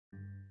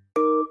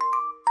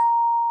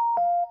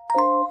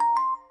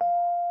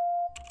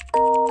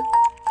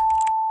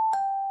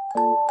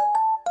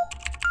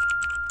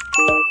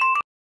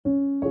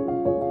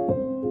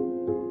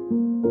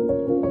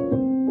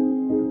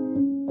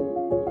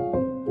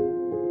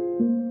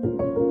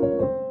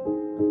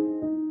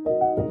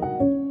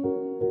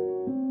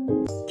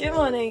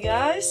morning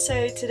guys,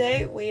 so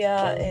today we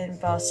are in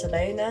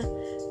Barcelona.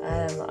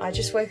 I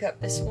just woke up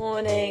this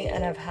morning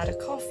and I've had a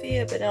coffee,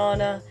 a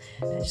banana,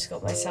 and just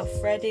got myself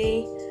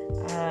ready.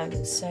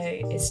 So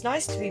it's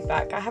nice to be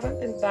back. I haven't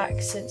been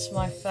back since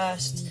my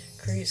first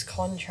cruise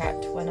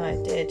contract when I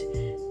did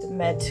the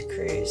Med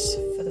cruise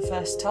for the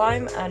first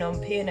time, and on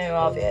P&O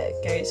Avia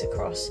it goes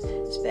across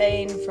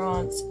Spain,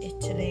 France,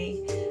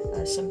 Italy,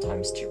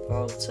 sometimes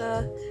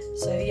Gibraltar.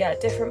 So yeah,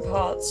 different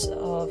parts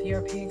of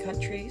European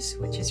countries,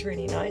 which is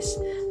really nice.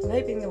 I'm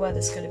hoping the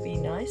weather's going to be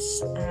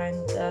nice,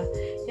 and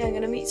yeah, I'm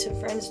going to meet some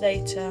friends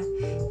later,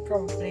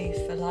 probably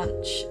for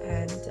lunch,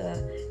 and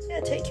yeah,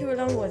 take you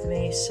along with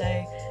me. So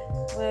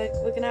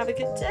we're going to have a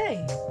good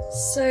day.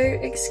 So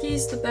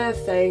excuse the bare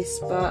face,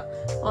 but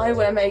I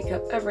wear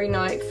makeup every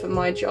night for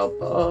my job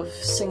of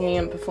singing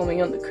and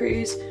performing on the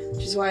cruise,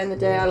 which is why in the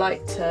day I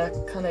like to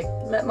kind of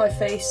let my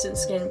face and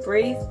skin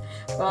breathe.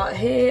 But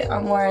here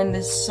I'm wearing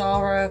this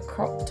Zara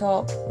crop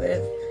top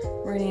with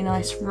really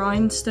nice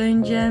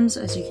rhinestone gems,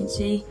 as you can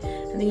see,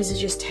 and these are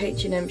just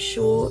H&M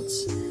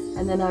shorts.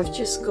 And then I've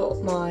just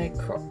got my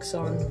Crocs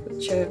on,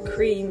 which are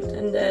cream,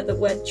 and they're the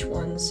wedge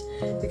ones.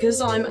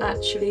 Because I'm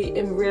actually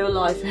in real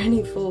life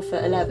only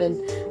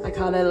 4'11", I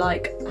kind of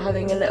like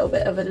having a little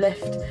bit of a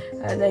lift,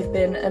 and they've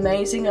been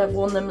amazing. I've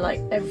worn them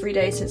like every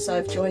day since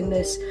I've joined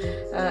this.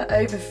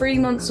 Over 3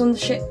 months on the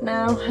ship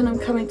now, and I'm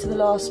coming to the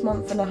last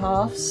month and a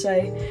half, so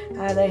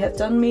they have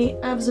done me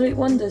absolute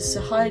wonders. So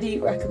highly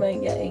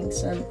recommend getting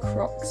some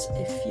Crocs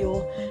if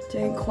you're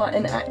doing quite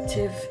an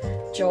active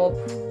job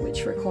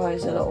which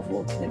requires a lot of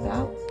walking about.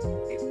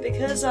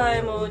 Because I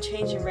am all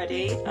changed and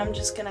ready, I'm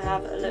just going to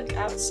have a look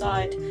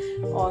outside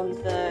on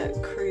the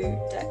crew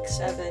deck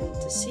 7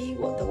 to see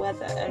what the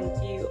weather and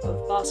view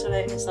of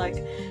Barcelona is like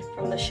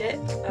from the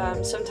ship.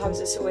 Sometimes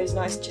it's always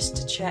nice just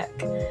to check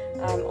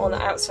on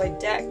the outside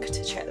deck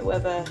to check the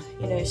weather,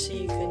 you know, so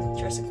you can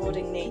dress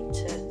accordingly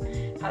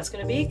to how it's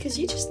going to be, because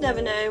you just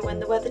never know when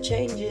the weather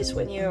changes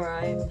when you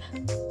arrive.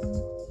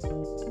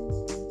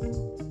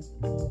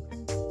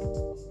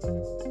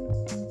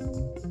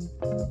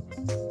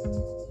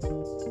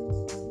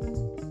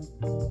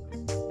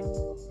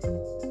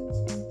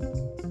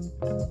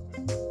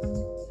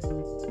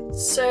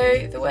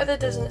 So the weather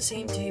doesn't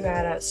seem too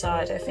bad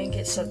outside. I think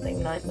it's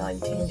something like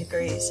 19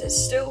 degrees. It's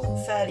still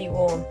fairly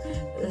warm,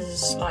 but there's a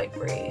slight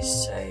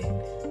breeze, so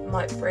I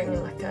might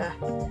bring like a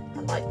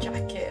light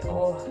jacket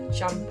or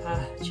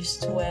jumper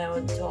just to wear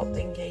on top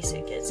in case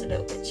it gets a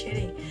little bit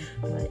chilly.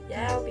 But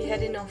yeah, I'll be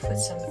heading off with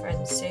some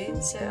friends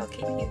soon, so I'll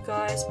keep you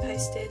guys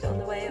posted on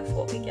the way of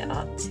what we get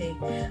up to.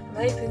 I'm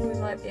hoping we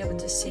might be able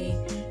to see,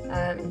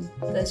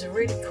 there's a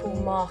really cool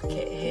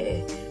market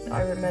here that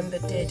I remember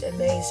did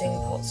amazing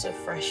pots of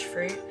fresh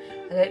fruit.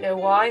 I don't know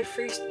why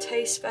fruit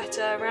tastes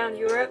better around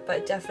Europe, but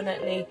it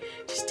definitely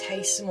just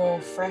tastes more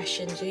fresh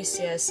and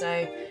juicier,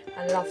 so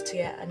I'd love to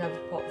get another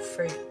pot of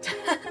fruit.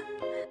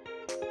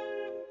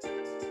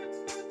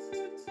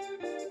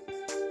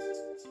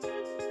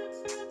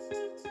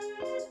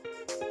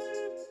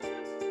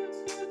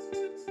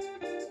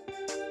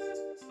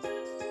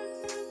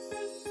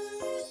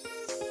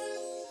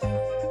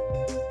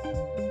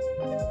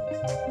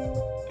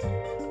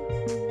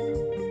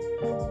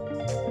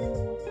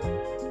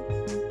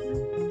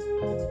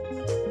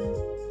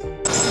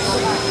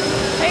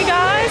 Hey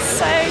guys,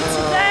 so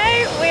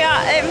today we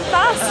are in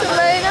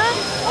Barcelona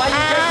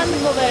and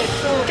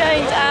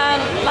going down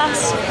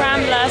Las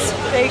Ramblas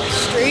big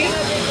street.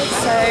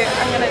 So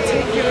I'm going to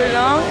take you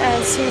along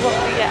and see what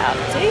we get up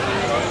to.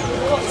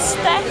 We've got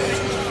Steph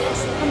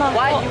and I've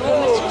got the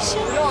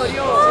magician.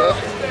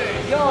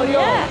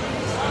 Yeah.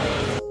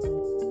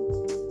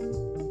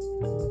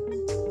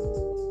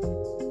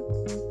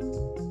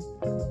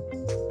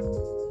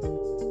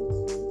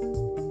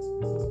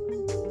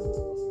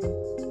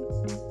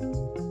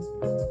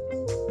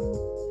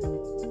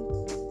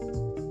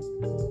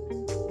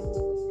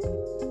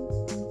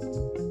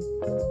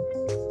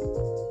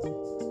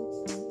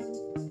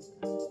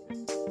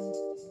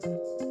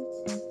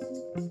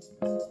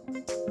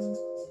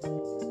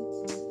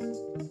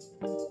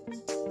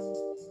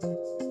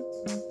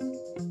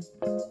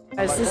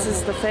 This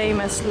is the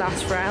famous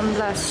Las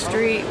Ramblas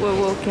street we're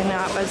walking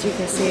up. As you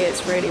can see,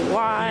 it's really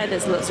wide.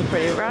 There's lots of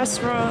pretty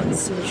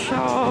restaurants and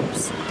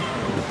shops.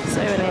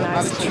 So many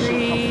nice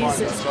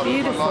trees. It's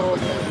beautiful.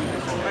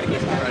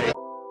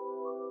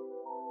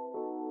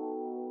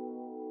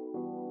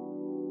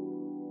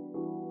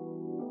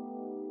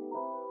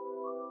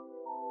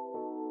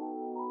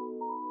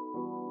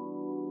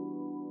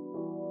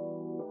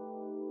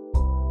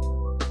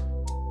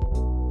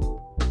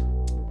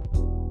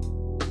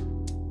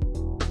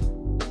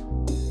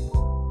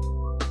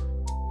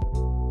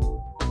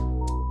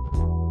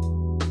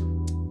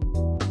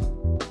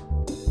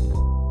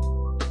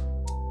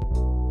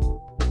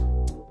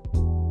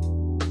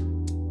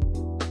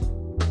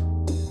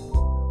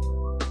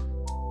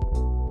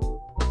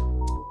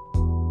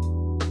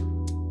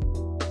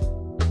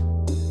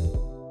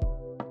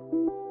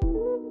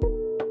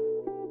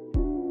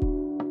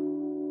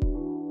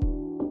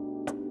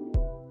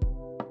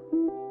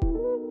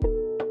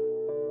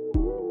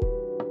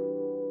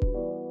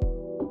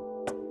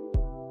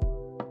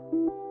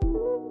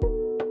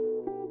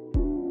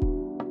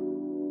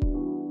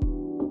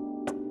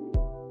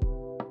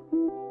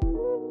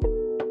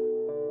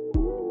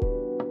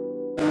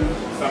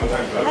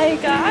 Hey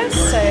guys,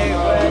 so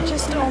we're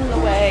just on the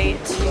way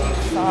to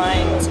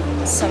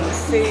find some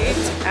food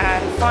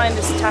and find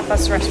this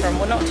tapas restaurant.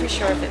 We're not too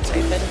sure if it's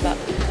open, but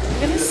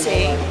we're gonna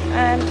see.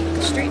 And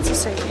the streets are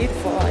so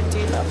beautiful. I do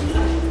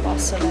love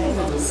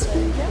Barcelona, so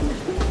yeah.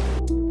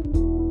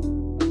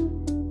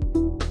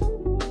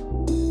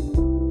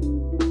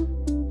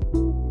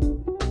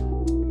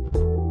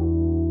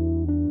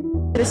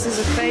 This is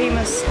a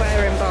famous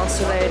square in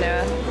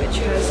Barcelona which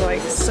has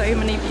like so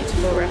many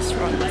beautiful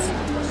restaurants,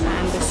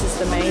 and this is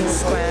the main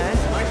square.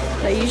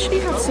 They usually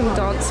have some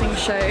dancing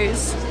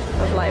shows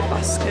of like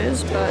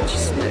buskers, but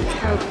just look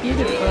how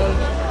beautiful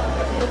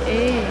it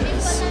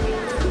is.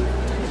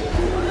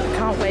 I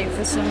can't wait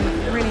for some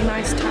really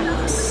nice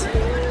tapas.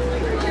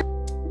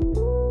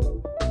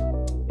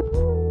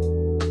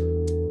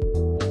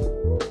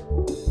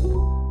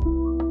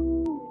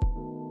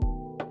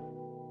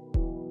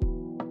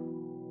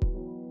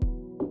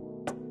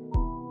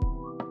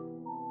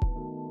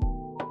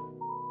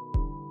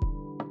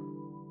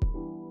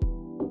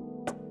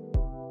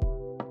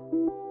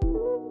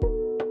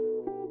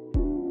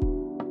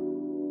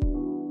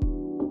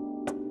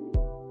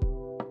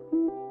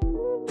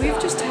 We've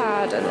just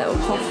had a little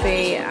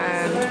coffee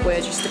and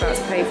we're just about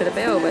to pay for the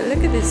bill, but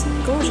look at this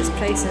gorgeous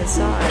place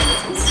inside.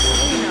 It's so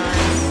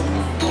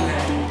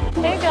nice.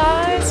 Hey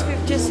guys,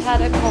 we've just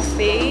had a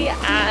coffee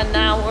and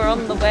now we're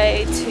on the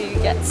way to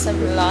get some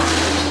lunch.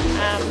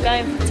 We're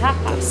going for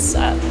tapas,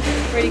 a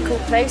really cool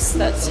place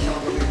that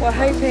we're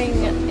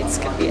hoping it's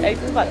going to be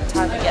open by the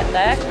time we get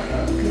there,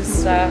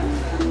 because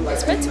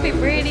it's meant to be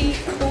really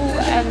cool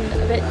and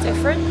a bit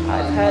different.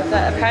 I've heard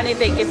that apparently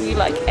they give you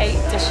like 8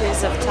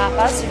 dishes of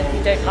tapas, and if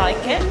you don't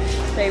like it,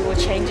 they will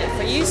change it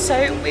for you.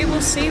 So we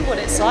will see what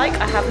it's like.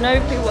 I have no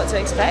clue what to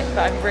expect,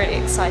 but I'm really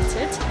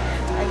excited.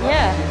 And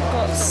yeah, I've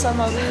got some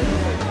of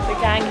the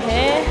gang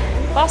here.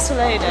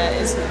 Barcelona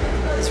is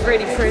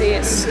really pretty.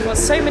 It's got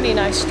so many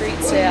nice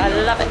streets here. I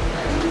love it.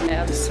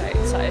 Yeah, I'm so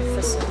excited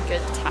for some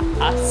good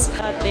tapas.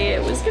 Sadly,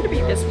 it was going to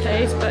be this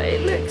place, but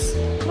it looks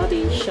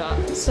bloody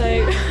shut, so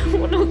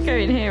we're not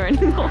going here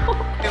anymore.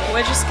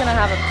 We're just going to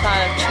have a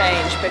plan of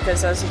change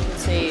because, as you can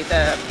see,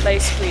 the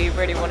place we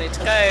really wanted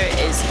to go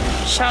is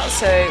shut,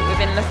 so we've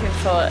been looking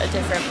for a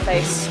different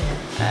place,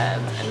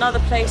 another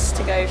place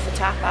to go for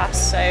tapas,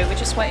 so we're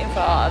just waiting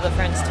for our other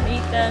friends to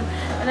meet them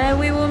and then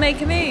we will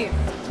make a move.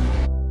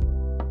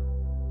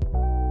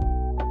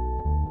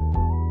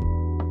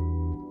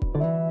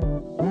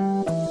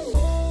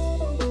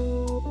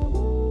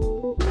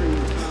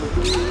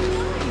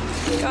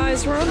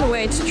 Guys, we're on the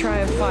way to try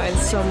and find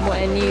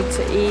somewhere new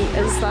to eat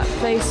as that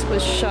place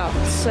was shut,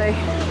 so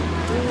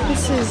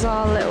this is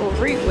our little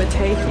route we're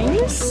taking.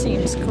 This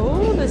seems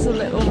cool. There's a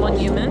little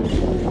monument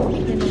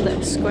in a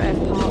little square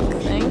park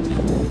thing.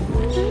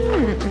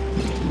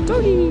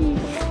 Doggy!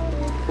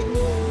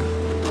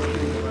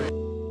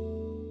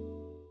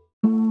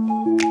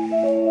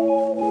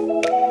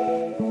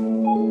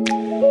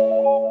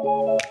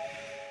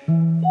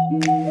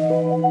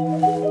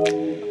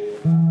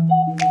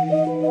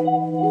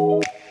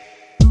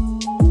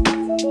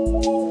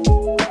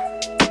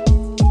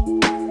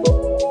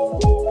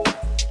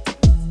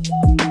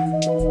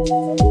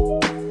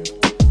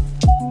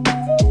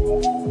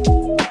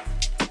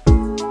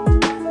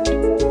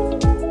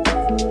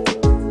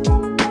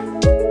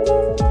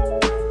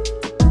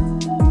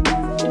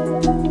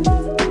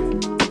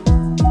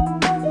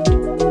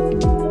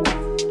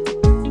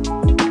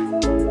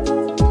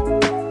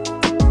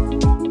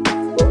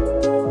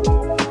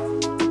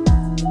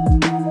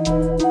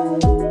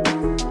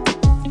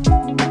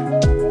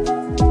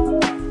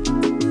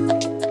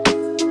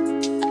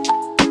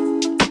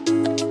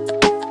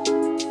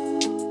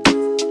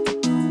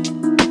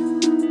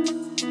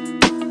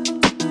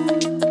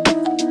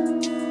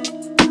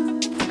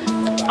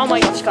 Oh my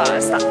gosh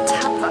guys, that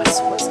tapas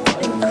was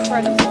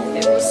incredible.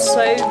 It was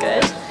so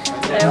good.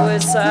 There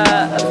was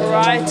a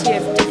variety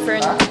of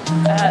different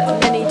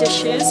mini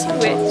dishes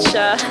which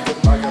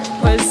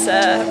was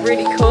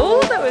really cool.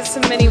 There was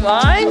some mini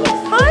wine.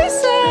 Hi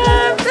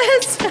Sam!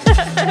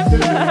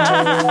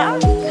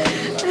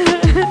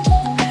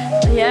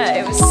 Yeah,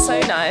 it was so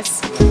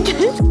nice.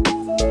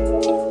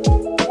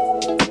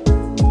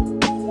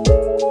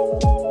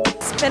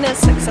 It's been a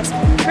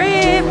successful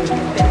trip,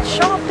 been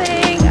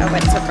shopping, I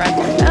went to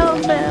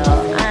Rambla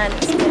and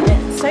it's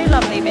been so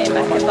lovely being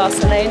back in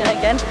Barcelona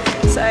again.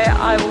 So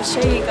I will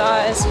show you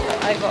guys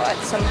what I got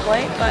at some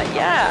point, but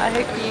yeah, I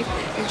hope you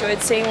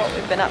enjoyed seeing what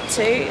we've been up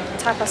to.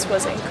 Tapas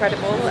was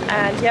incredible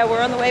and yeah,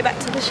 we're on the way back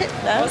to the ship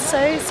now,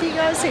 so see you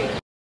guys soon.